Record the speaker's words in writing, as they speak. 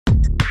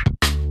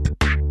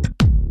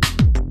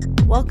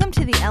Welcome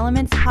to the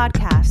Elements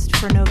Podcast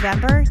for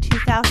November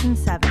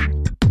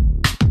 2007.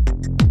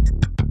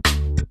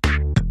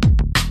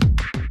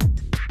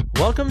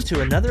 Welcome to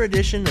another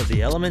edition of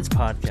the Elements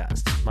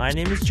Podcast. My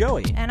name is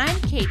Joey. And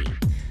I'm Catie.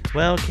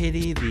 Well,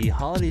 Catie, the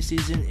holiday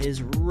season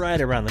is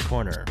right around the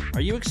corner.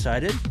 Are you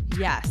excited?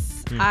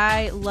 Yes,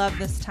 I love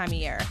this time of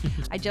year.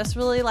 I just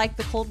really like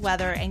the cold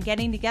weather and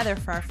getting together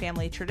for our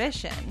family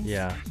traditions.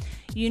 Yeah.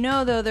 You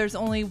know, though, there's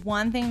only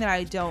one thing that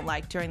I don't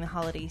like during the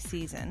holiday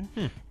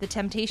season. The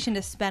temptation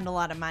to spend a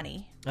lot of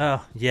money.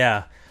 Oh,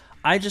 yeah.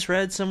 I just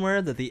read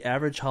somewhere that the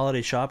average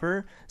holiday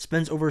shopper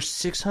spends over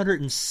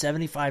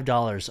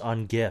 $675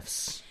 on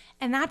gifts.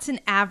 And that's an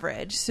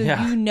average, so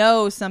Yeah. you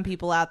know some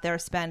people out there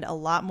spend a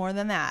lot more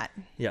than that.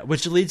 Yeah,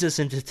 which leads us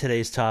into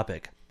today's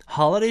topic,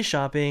 holiday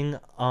shopping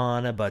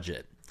on a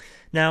budget.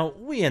 Now,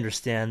 we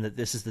understand that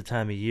this is the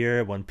time of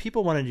year when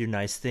people want to do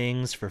nice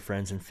things for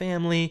friends and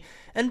family,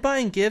 and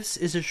buying gifts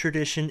is a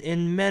tradition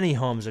in many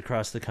homes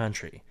across the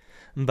country.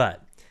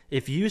 But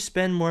if you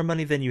spend more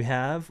money than you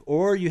have,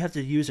 or you have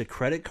to use a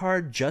credit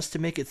card just to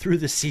make it through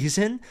the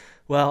season,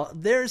 well,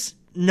 there's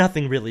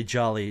nothing really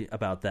jolly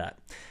about that.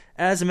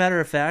 As a matter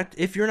of fact,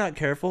 if you're not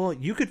careful,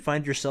 you could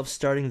find yourself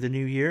starting the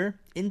new year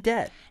in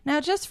debt. Now,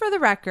 just for the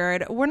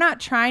record, we're not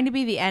trying to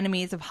be the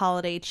enemies of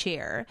holiday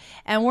cheer,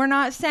 and we're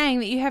not saying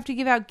that you have to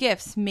give out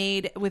gifts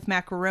made with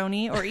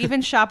macaroni or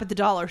even shop at the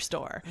dollar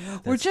store.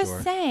 We're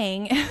just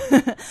saying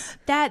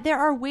that there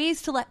are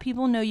ways to let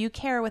people know you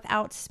care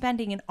without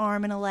spending an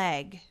arm and a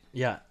leg.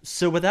 Yeah,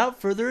 so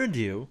without further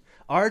ado,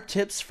 our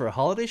tips for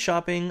holiday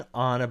shopping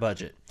on a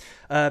budget.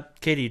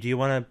 Catie, do you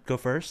want to go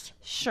first?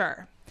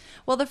 Sure.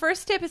 Well, the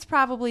first tip is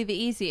probably the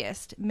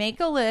easiest.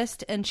 Make a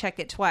list and check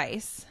it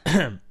twice.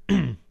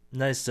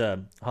 Nice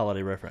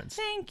holiday reference.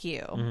 Thank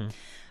you.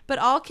 But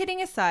all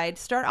kidding aside,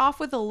 start off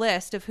with a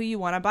list of who you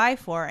want to buy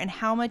for and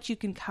how much you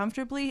can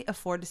comfortably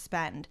afford to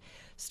spend.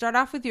 Start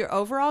off with your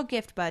overall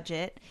gift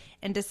budget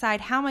and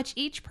decide how much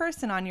each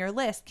person on your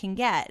list can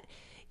get.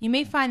 You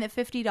may find that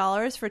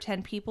 $50 for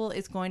 10 people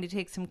is going to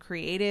take some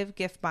creative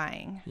gift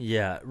buying.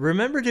 Yeah,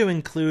 remember to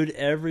include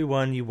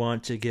everyone you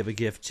want to give a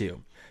gift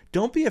to.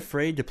 Don't be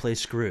afraid to play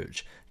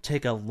Scrooge.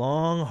 Take a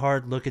long,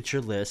 hard look at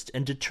your list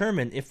and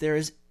determine if there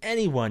is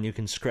anyone you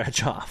can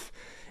scratch off.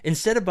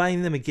 Instead of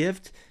buying them a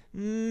gift,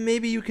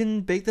 maybe you can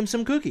bake them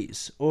some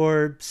cookies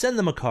or send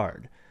them a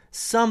card.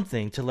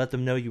 Something to let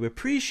them know you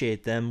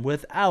appreciate them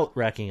without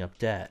racking up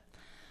debt.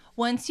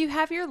 Once you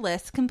have your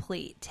list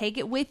complete, take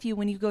it with you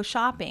when you go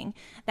shopping.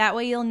 That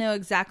way you'll know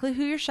exactly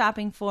who you're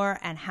shopping for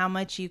and how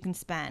much you can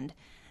spend.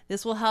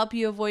 This will help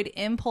you avoid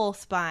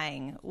impulse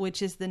buying,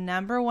 which is the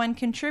number one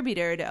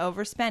contributor to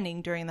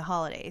overspending during the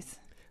holidays.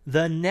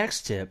 The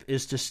next tip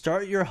is to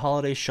start your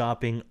holiday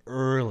shopping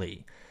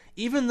early.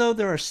 Even though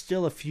there are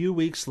still a few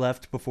weeks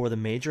left before the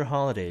major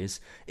holidays,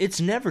 it's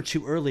never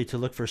too early to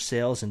look for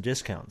sales and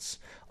discounts.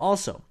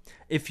 Also,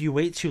 if you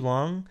wait too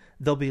long,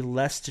 there'll be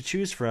less to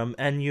choose from,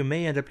 and you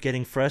may end up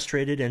getting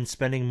frustrated and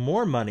spending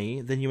more money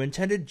than you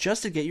intended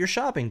just to get your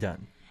shopping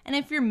done. And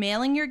if you're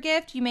mailing your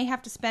gift, you may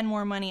have to spend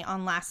more money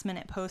on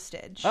last-minute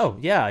postage. Oh,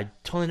 yeah, I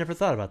totally never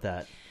thought about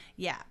that.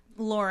 Yeah.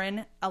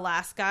 Lauren,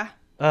 Alaska.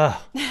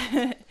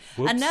 Whoops.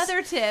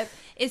 Another tip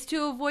is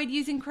to avoid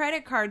using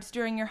credit cards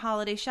during your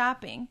holiday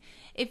shopping.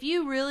 If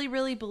you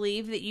really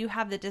believe that you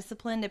have the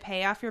discipline to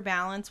pay off your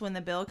balance when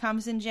the bill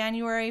comes in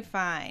January,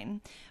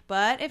 fine.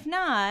 But if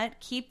not,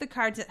 keep the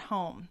cards at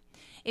home.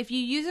 If you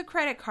use a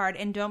credit card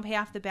and don't pay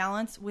off the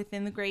balance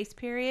within the grace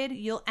period,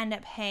 you'll end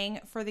up paying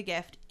for the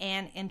gift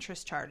and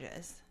interest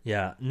charges.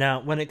 Yeah.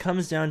 Now, when it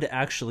comes down to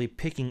actually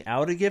picking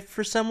out a gift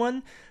for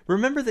someone,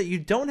 remember that you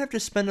don't have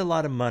to spend a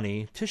lot of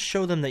money to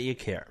show them that you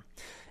care.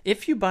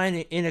 If you buy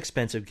an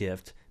inexpensive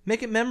gift,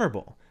 make it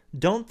memorable.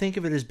 Don't think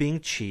of it as being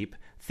cheap.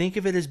 Think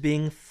of it as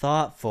being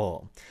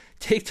thoughtful.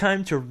 Take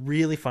time to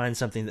really find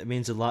something that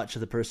means a lot to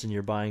the person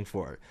you're buying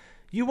for.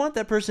 You want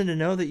that person to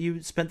know that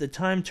you spent the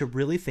time to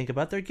really think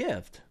about their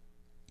gift.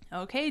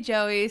 Okay,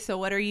 Joey, so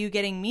what are you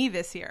getting me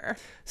this year?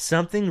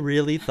 Something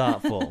really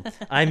thoughtful.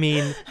 I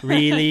mean,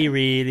 really,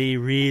 really,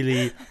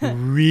 really,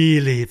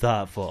 really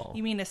thoughtful.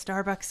 You mean a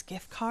Starbucks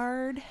gift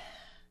card?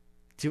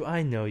 Do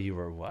I know you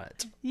or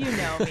what? You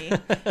know me.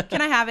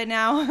 Can I have it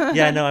now?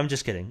 Yeah, no, I'm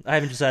just kidding. I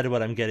haven't decided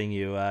what I'm getting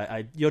you.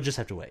 You'll just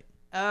have to wait.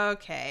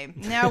 Okay.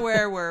 Now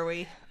where were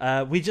we?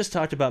 We just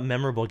talked about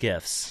memorable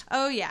gifts.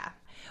 Oh, yeah.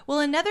 Well,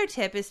 another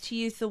tip is to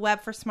use the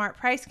web for smart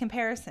price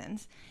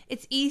comparisons.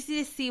 It's easy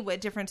to see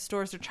what different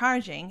stores are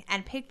charging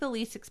and pick the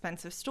least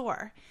expensive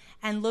store.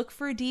 And look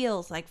for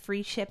deals like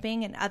free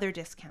shipping and other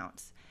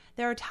discounts.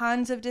 There are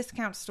tons of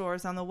discount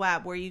stores on the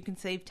web where you can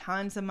save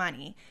tons of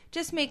money.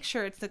 Just make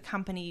sure it's the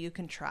company you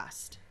can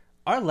trust.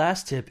 Our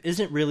last tip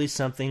isn't really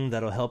something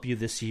that'll help you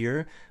this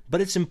year, but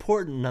it's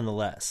important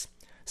nonetheless.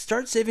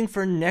 Start saving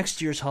for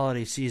next year's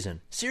holiday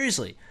season.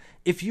 Seriously,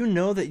 if you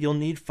know that you'll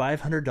need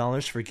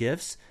 $500 for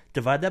gifts,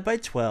 divide that by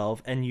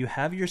 12 and you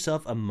have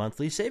yourself a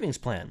monthly savings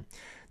plan.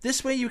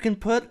 This way you can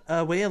put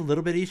away a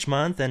little bit each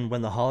month, and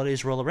when the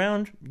holidays roll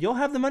around, you'll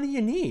have the money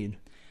you need.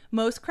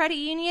 Most credit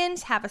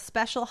unions have a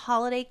special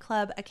Holiday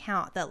Club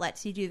account that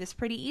lets you do this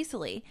pretty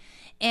easily,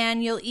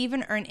 and you'll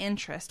even earn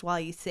interest while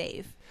you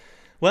save.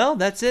 Well,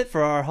 that's it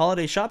for our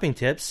holiday shopping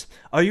tips.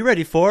 Are you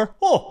ready for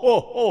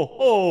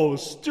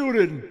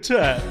student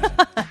tech?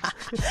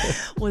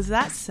 Was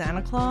that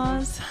Santa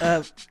Claus?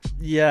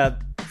 Yeah,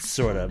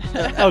 sort of.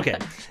 Okay.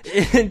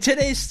 In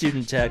today's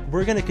student tech,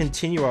 we're going to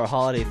continue our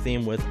holiday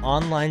theme with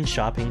online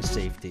shopping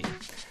safety.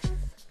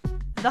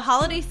 The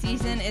holiday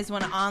season is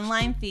when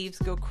online thieves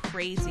go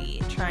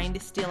crazy, trying to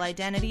steal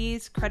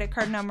identities, credit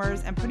card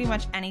numbers, and pretty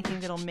much anything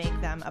that'll make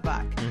them a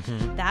buck.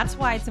 That's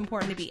why it's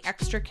important to be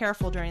extra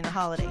careful during the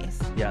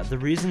holidays. Yeah, the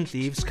reason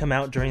thieves come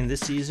out during this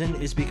season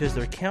is because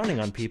they're counting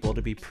on people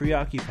to be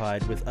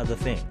preoccupied with other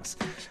things.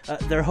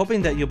 They're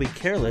hoping that you'll be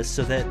careless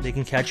so that they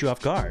can catch you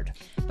off guard.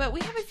 But we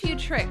have a few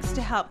tricks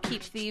to help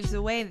keep thieves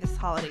away this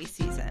holiday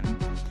season.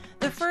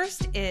 The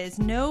first is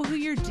know who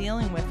you're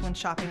dealing with when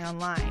shopping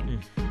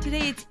online.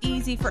 Today, it's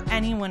easy for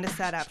anyone to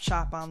set up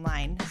shop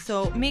online,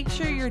 so make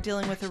sure you're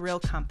dealing with a real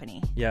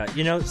company. Yeah,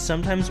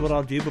 sometimes what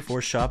I'll do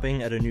before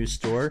shopping at a new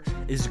store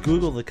is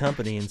Google the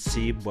company and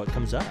see what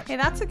comes up. Hey,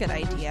 that's a good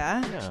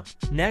idea. Yeah.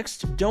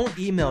 Next, don't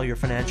email your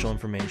financial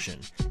information.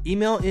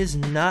 Email is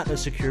not a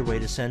secure way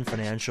to send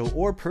financial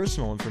or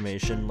personal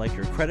information like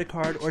your credit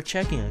card or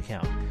checking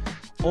account.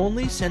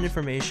 Only send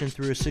information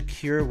through a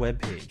secure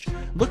web page.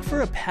 Look for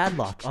a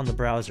padlock on the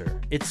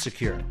browser. It's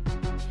secure.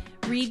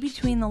 Read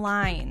between the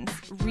lines.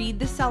 Read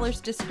the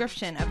seller's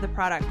description of the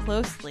product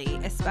closely,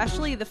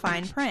 especially the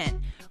fine print.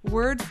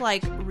 Words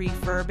like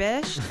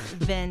refurbished,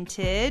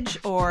 vintage,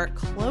 or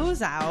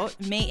closeout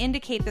may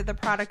indicate that the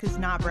product is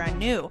not brand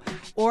new,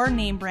 or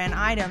name brand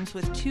items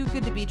with too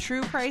good to be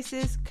true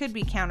prices could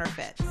be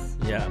counterfeits.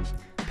 Yeah.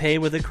 Pay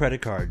with a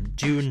credit card.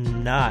 Do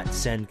not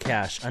send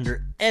cash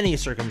under any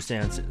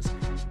circumstances.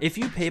 If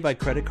you pay by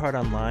credit card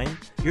online,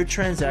 your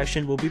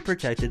transaction will be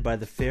protected by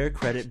the Fair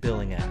Credit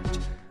Billing Act.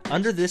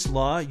 Under this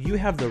law, you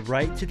have the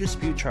right to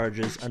dispute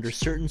charges under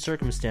certain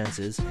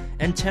circumstances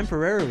and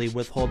temporarily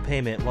withhold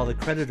payment while the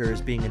creditor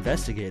is being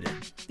investigated.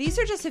 These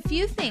are just a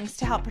few things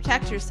to help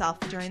protect yourself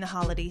during the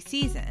holiday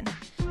season.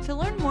 To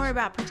learn more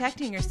about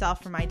protecting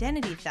yourself from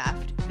identity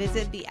theft,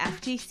 visit the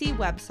FTC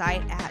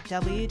website at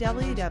www.ftc.gov.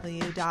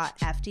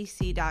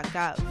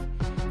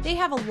 They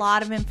have a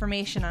lot of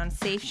information on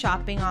safe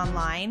shopping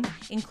online,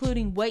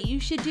 including what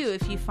you should do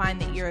if you find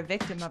that you're a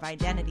victim of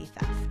identity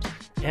theft.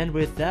 And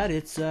with that,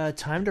 it's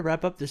time to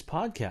wrap up this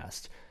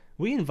podcast.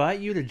 We invite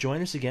you to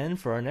join us again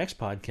for our next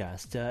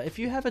podcast. If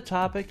you have a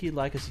topic you'd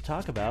like us to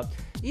talk about,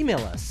 email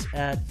us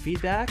at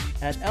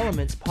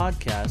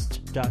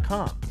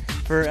feedback@elementspodcast.com.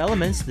 For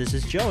Elements, this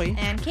is Joey.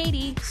 And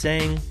Catie.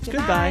 Saying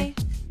goodbye.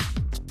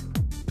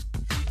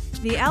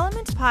 The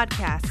Elements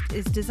Podcast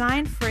is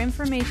designed for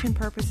information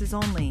purposes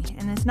only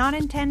and is not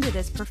intended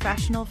as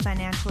professional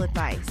financial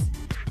advice.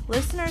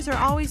 Listeners are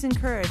always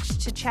encouraged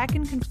to check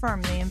and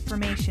confirm the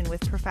information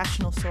with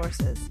professional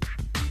sources.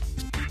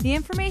 The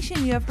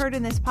information you have heard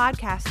in this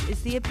podcast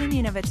is the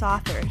opinion of its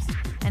authors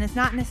and is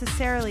not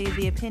necessarily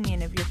the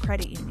opinion of your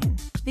credit union.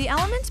 The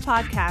Elements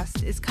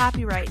Podcast is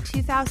copyright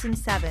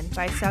 2007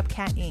 by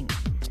Subcat Inc.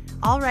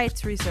 All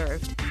rights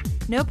reserved.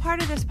 No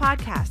part of this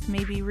podcast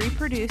may be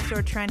reproduced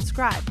or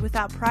transcribed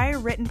without prior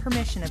written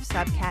permission of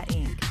Subcat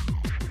Inc.